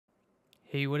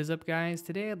Hey, what is up guys?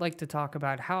 Today I'd like to talk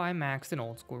about how I maxed in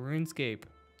old school RuneScape.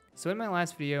 So in my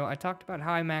last video, I talked about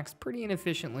how I maxed pretty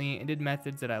inefficiently and did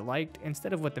methods that I liked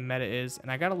instead of what the meta is,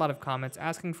 and I got a lot of comments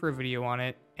asking for a video on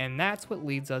it, and that's what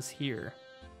leads us here.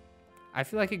 I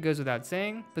feel like it goes without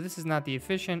saying, but this is not the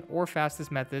efficient or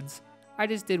fastest methods. I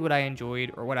just did what I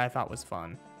enjoyed or what I thought was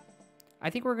fun. I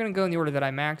think we're going to go in the order that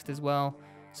I maxed as well,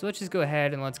 so let's just go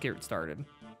ahead and let's get started.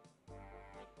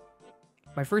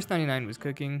 My first 99 was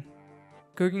cooking.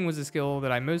 Cooking was a skill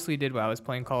that I mostly did while I was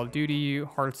playing Call of Duty,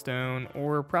 Hearthstone,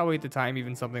 or probably at the time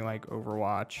even something like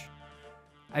Overwatch.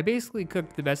 I basically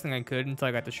cooked the best thing I could until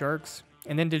I got the sharks,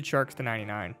 and then did sharks to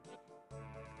 99.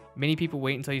 Many people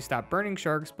wait until you stop burning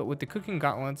sharks, but with the cooking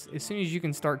gauntlets, as soon as you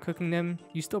can start cooking them,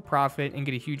 you still profit and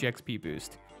get a huge XP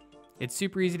boost. It's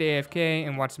super easy to AFK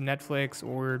and watch some Netflix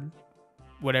or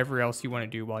whatever else you want to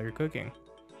do while you're cooking.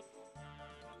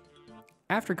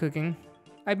 After cooking,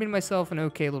 I made myself an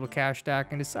okay little cash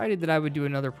stack and decided that I would do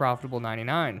another profitable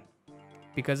 99.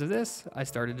 Because of this, I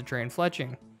started to train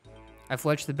fletching. I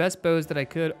fletched the best bows that I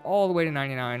could all the way to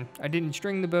 99. I didn't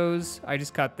string the bows, I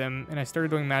just cut them, and I started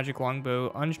doing magic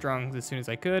longbow unstrung as soon as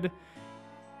I could.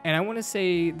 And I want to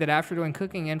say that after doing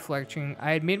cooking and fletching,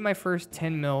 I had made my first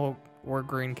 10 mil or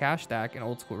green cash stack in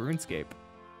old school RuneScape.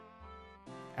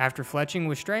 After fletching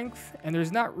with strength, and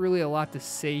there's not really a lot to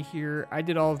say here, I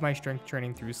did all of my strength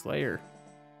training through Slayer.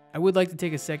 I would like to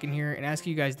take a second here and ask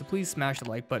you guys to please smash the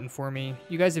like button for me.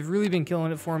 You guys have really been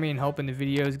killing it for me and helping the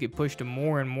videos get pushed to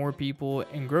more and more people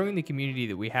and growing the community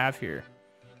that we have here.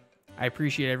 I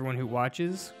appreciate everyone who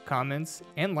watches, comments,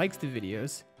 and likes the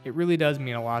videos. It really does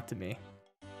mean a lot to me.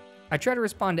 I try to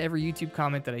respond to every YouTube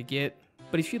comment that I get,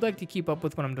 but if you'd like to keep up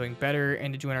with what I'm doing better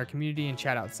and to join our community and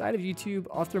chat outside of YouTube,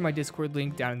 I'll throw my Discord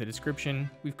link down in the description.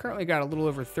 We've currently got a little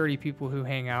over 30 people who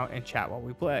hang out and chat while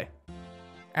we play.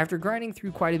 After grinding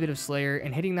through quite a bit of Slayer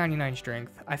and hitting 99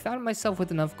 strength, I found myself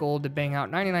with enough gold to bang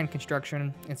out 99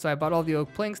 construction, and so I bought all the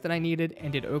oak planks that I needed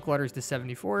and did oak ladders to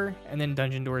 74, and then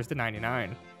dungeon doors to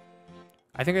 99.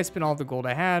 I think I spent all the gold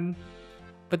I had,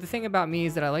 but the thing about me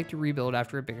is that I like to rebuild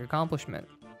after a big accomplishment.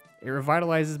 It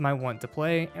revitalizes my want to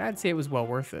play, and I'd say it was well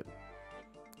worth it.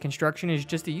 Construction is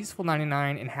just a useful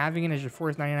 99, and having it as your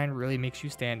force 99 really makes you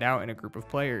stand out in a group of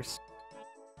players.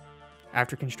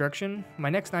 After construction, my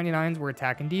next 99s were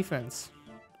attack and defense.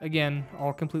 Again,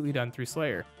 all completely done through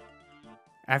Slayer.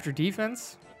 After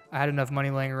defense, I had enough money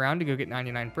laying around to go get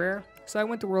 99 prayer, so I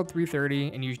went to World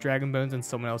 330 and used Dragon Bones on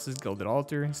someone else's gilded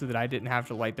altar so that I didn't have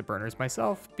to light the burners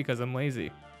myself because I'm lazy.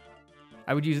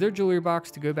 I would use their jewelry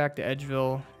box to go back to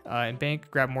Edgeville and bank,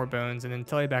 grab more bones, and then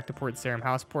tele back to Port Sarim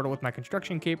House Portal with my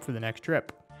construction cape for the next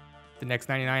trip. The next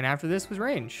 99 after this was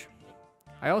range.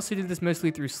 I also did this mostly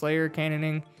through Slayer,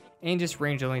 cannoning, and just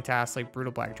range only tasks like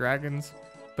Brutal Black Dragons,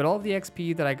 but all of the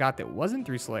XP that I got that wasn't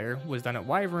through Slayer was done at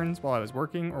Wyverns while I was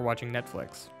working or watching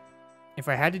Netflix. If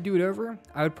I had to do it over,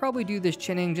 I would probably do this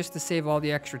chinning just to save all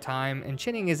the extra time, and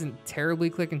chinning isn't terribly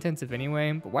click intensive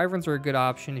anyway, but Wyverns are a good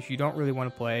option if you don't really want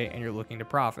to play and you're looking to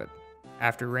profit.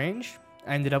 After range,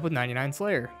 I ended up with 99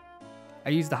 Slayer. I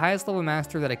used the highest level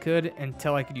master that I could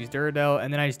until I could use Duradel,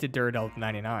 and then I just did Duradel to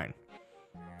 99.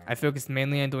 I focused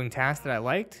mainly on doing tasks that I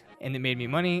liked, and that made me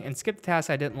money, and skipped the tasks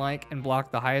I didn't like, and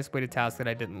blocked the highest weighted tasks that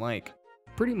I didn't like.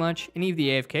 Pretty much any of the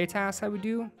AFK tasks I would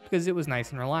do, because it was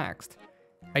nice and relaxed.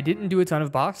 I didn't do a ton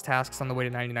of boss tasks on the way to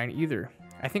 99 either.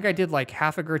 I think I did like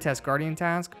half a Grotesque Guardian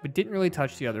task, but didn't really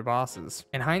touch the other bosses.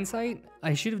 In hindsight,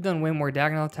 I should have done way more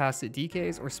Diagonal tasks at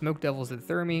DKs or Smoke Devils at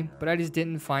Thermi, but I just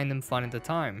didn't find them fun at the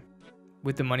time.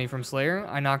 With the money from Slayer,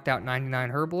 I knocked out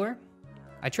 99 Herblore.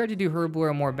 I tried to do Herblore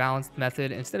a more balanced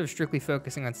method instead of strictly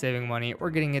focusing on saving money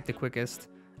or getting it the quickest.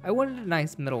 I wanted a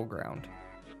nice middle ground.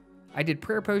 I did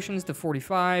prayer potions to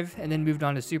 45 and then moved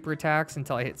on to super attacks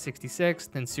until I hit 66,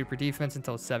 then super defense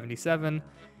until 77.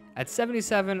 At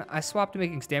 77, I swapped to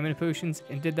making stamina potions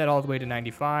and did that all the way to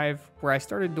 95, where I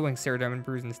started doing Ceradamon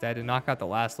brews instead to knock out the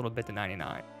last little bit to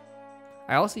 99.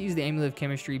 I also used the Amulet of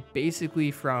Chemistry basically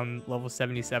from level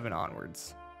 77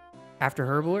 onwards. After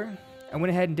Herblore, I went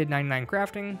ahead and did 99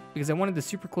 crafting because I wanted the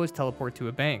super close teleport to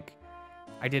a bank.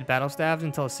 I did battle staves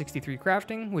until 63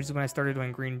 crafting, which is when I started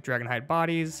doing green dragonhide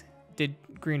bodies, did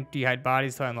green d'hide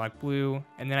bodies until I unlocked blue,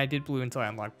 and then I did blue until I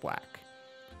unlocked black.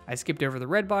 I skipped over the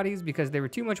red bodies because they were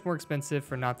too much more expensive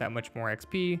for not that much more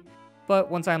XP, but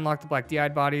once I unlocked the black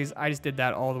d'hide bodies, I just did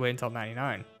that all the way until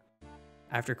 99.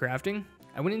 After crafting,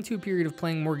 I went into a period of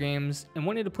playing more games and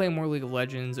wanted to play more League of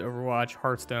Legends, Overwatch,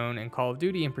 Hearthstone, and Call of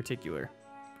Duty in particular.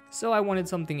 So I wanted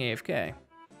something AFK.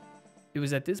 It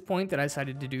was at this point that I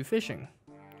decided to do fishing.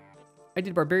 I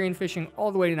did barbarian fishing all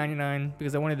the way to 99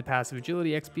 because I wanted the passive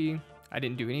agility XP. I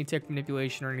didn't do any tech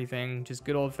manipulation or anything, just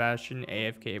good old-fashioned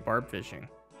AFK barb fishing.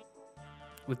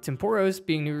 With Temporos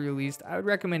being newly released, I would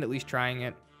recommend at least trying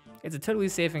it. It's a totally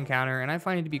safe encounter, and I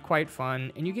find it to be quite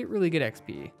fun, and you get really good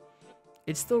XP.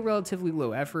 It's still relatively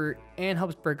low effort, and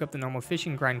helps break up the normal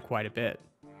fishing grind quite a bit.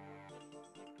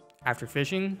 After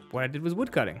fishing, what I did was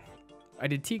woodcutting. I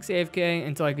did Teaks AFK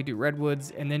until I could do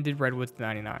redwoods, and then did redwoods to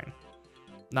 99.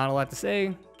 Not a lot to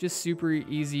say, just super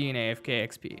easy and AFK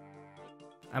XP.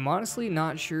 I'm honestly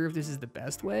not sure if this is the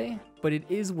best way, but it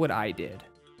is what I did.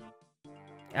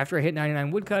 After I hit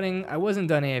 99 woodcutting, I wasn't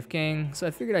done AFKing, so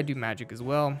I figured I'd do magic as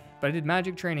well, but I did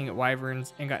magic training at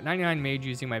Wyverns and got 99 mage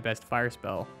using my best fire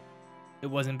spell. It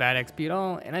wasn't bad XP at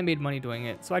all, and I made money doing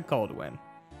it, so I'd call it a win.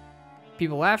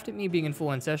 People laughed at me being in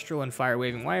full ancestral and fire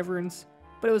waving Wyverns,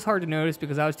 but it was hard to notice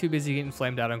because I was too busy getting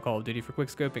flamed out on Call of Duty for quick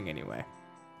scoping anyway.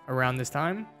 Around this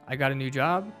time, I got a new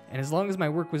job, and as long as my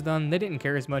work was done, they didn't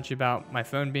care as much about my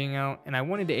phone being out, and I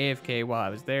wanted to AFK while I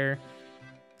was there,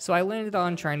 so I landed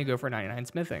on trying to go for 99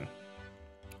 smithing.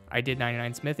 I did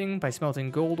 99 smithing by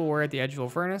smelting gold ore at the edge of a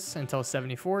furnace until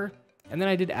 74, and then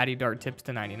I did Addy Dart tips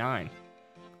to 99.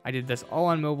 I did this all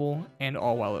on mobile and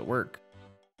all while at work.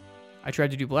 I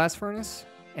tried to do blast furnace,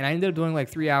 and I ended up doing like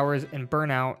 3 hours and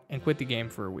burn out and quit the game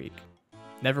for a week.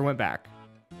 Never went back.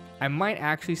 I might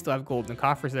actually still have gold in the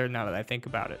coffers there now that I think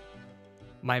about it.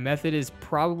 My method is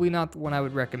probably not the one I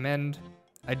would recommend.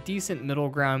 A decent middle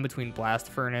ground between blast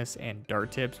furnace and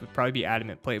dart tips would probably be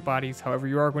adamant plate bodies, however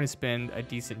you are going to spend a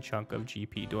decent chunk of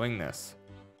GP doing this.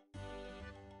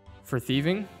 For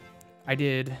thieving, I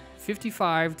did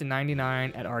 55 to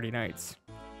 99 at Arty Nights.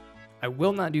 I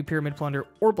will not do pyramid plunder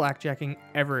or blackjacking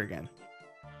ever again.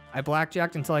 I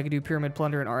blackjacked until I could do pyramid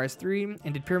plunder in RS3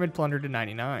 and did pyramid plunder to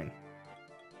 99.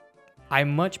 I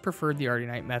much preferred the Arty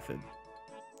Night method.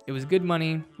 It was good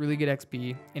money, really good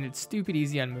XP, and it's stupid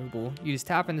easy on mobile. You just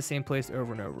tap in the same place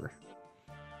over and over.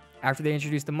 After they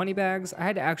introduced the money bags, I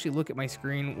had to actually look at my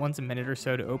screen once a minute or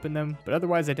so to open them, but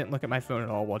otherwise I didn't look at my phone at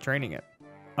all while training it.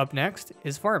 Up next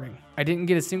is farming. I didn't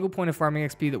get a single point of farming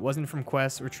XP that wasn't from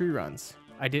quests or tree runs.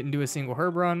 I didn't do a single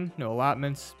herb run, no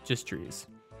allotments, just trees.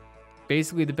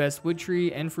 Basically the best wood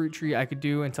tree and fruit tree I could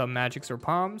do until magics or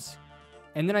palms,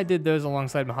 and then I did those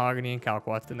alongside mahogany and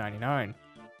calquats to 99.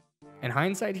 In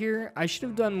hindsight here, I should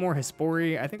have done more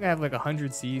Hespori. I think I have like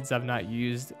 100 seeds I've not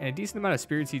used, and a decent amount of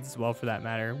spirit seeds as well for that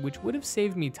matter, which would have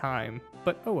saved me time,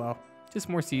 but oh well, just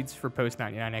more seeds for post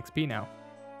 99 XP now.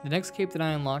 The next cape that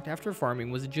I unlocked after farming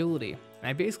was agility, and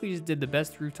I basically just did the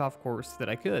best rooftop course that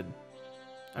I could.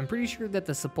 I'm pretty sure that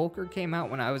the Sepulcher came out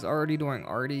when I was already doing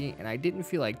Arty, and I didn't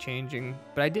feel like changing,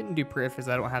 but I didn't do Prif as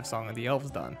I don't have Song of the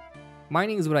Elves done.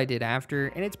 Mining is what I did after,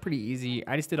 and it's pretty easy.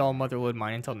 I just did all Motherlode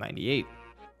mine until 98.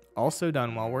 Also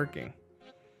done while working.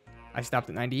 I stopped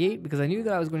at 98 because I knew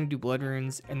that I was going to do blood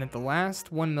runes, and that the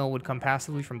last 1 mil would come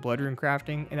passively from blood rune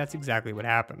crafting, and that's exactly what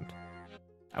happened.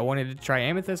 I wanted to try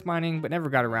amethyst mining, but never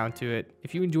got around to it.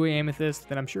 If you enjoy amethyst,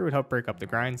 then I'm sure it would help break up the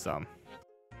grind some.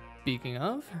 Speaking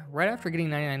of, right after getting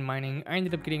 99 mining, I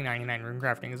ended up getting 99 rune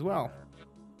crafting as well.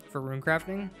 For rune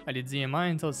crafting, I did ZMI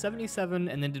until 77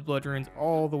 and then did blood runes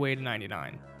all the way to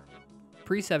 99.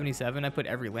 Pre-77, I put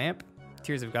every lamp,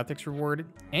 Tears of Guthix reward,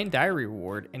 and diary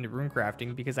reward into rune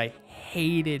crafting because I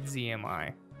hated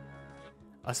ZMI.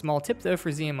 A small tip though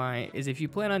for ZMI is if you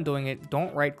plan on doing it,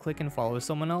 don't right click and follow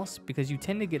someone else because you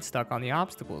tend to get stuck on the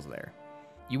obstacles there.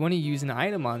 You want to use an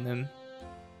item on them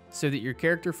so that your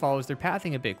character follows their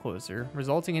pathing a bit closer,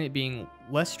 resulting in it being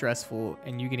less stressful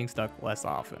and you getting stuck less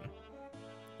often.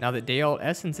 Now that Day Alt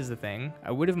Essence is a thing,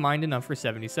 I would have mined enough for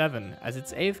 77, as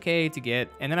it's AFK to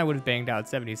get, and then I would have banged out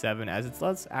 77, as it's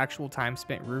less actual time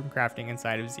spent rune crafting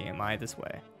inside of ZMI this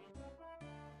way.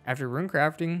 After rune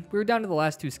crafting, we were down to the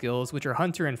last two skills, which are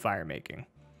Hunter and Fire Making.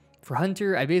 For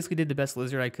Hunter, I basically did the best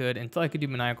lizard I could until I could do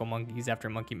Maniacal Monkeys after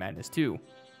Monkey Madness 2.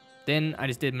 Then I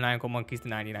just did Maniacal Monkeys to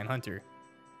 99 Hunter.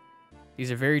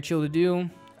 These are very chill to do.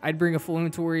 I'd bring a full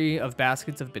inventory of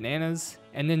baskets of bananas,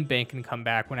 and then bank and come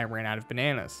back when I ran out of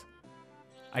bananas.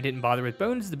 I didn't bother with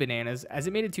bones of the bananas, as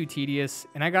it made it too tedious,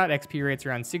 and I got XP rates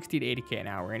around 60 to 80k an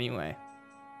hour anyway.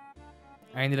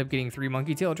 I ended up getting 3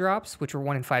 monkey tail drops, which were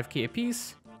 1 in 5k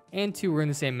apiece, and 2 were in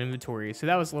the same inventory, so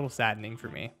that was a little saddening for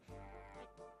me.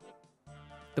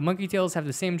 The monkey tails have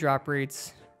the same drop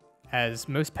rates as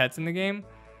most pets in the game,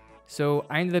 so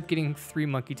I ended up getting 3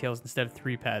 monkey tails instead of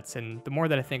 3 pets, and the more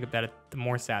that I think about it, the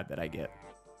more sad that I get.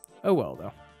 Oh well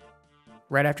though.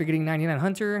 Right after getting 99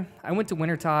 Hunter, I went to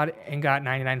Wintertodd and got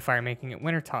 99 Fire Making at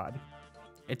Wintertodd.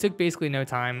 It took basically no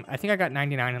time. I think I got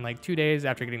 99 in like 2 days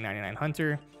after getting 99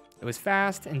 Hunter. It was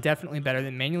fast and definitely better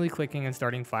than manually clicking and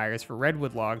starting fires for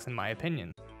redwood logs in my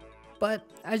opinion. But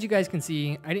as you guys can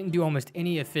see, I didn't do almost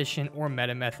any efficient or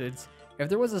meta methods. If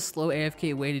there was a slow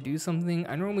AFK way to do something,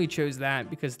 I normally chose that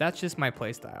because that's just my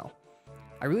playstyle.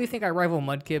 I really think I rival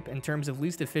Mudkip in terms of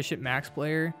least efficient max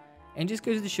player, and just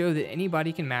goes to show that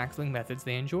anybody can max link methods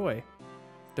they enjoy.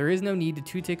 There is no need to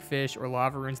 2-tick fish or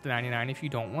lava runes to 99 if you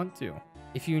don't want to.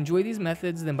 If you enjoy these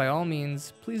methods, then by all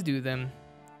means, please do them.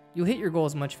 You'll hit your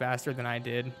goals much faster than I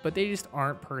did, but they just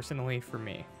aren't personally for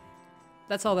me.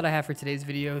 That's all that I have for today's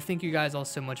video. Thank you guys all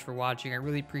so much for watching. I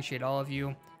really appreciate all of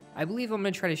you. I believe I'm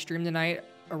going to try to stream tonight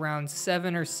around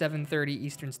 7 or 7:30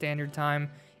 Eastern Standard Time.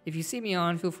 If you see me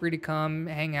on, feel free to come,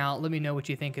 hang out, let me know what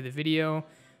you think of the video.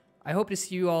 I hope to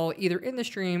see you all either in the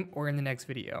stream or in the next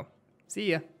video.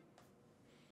 See ya!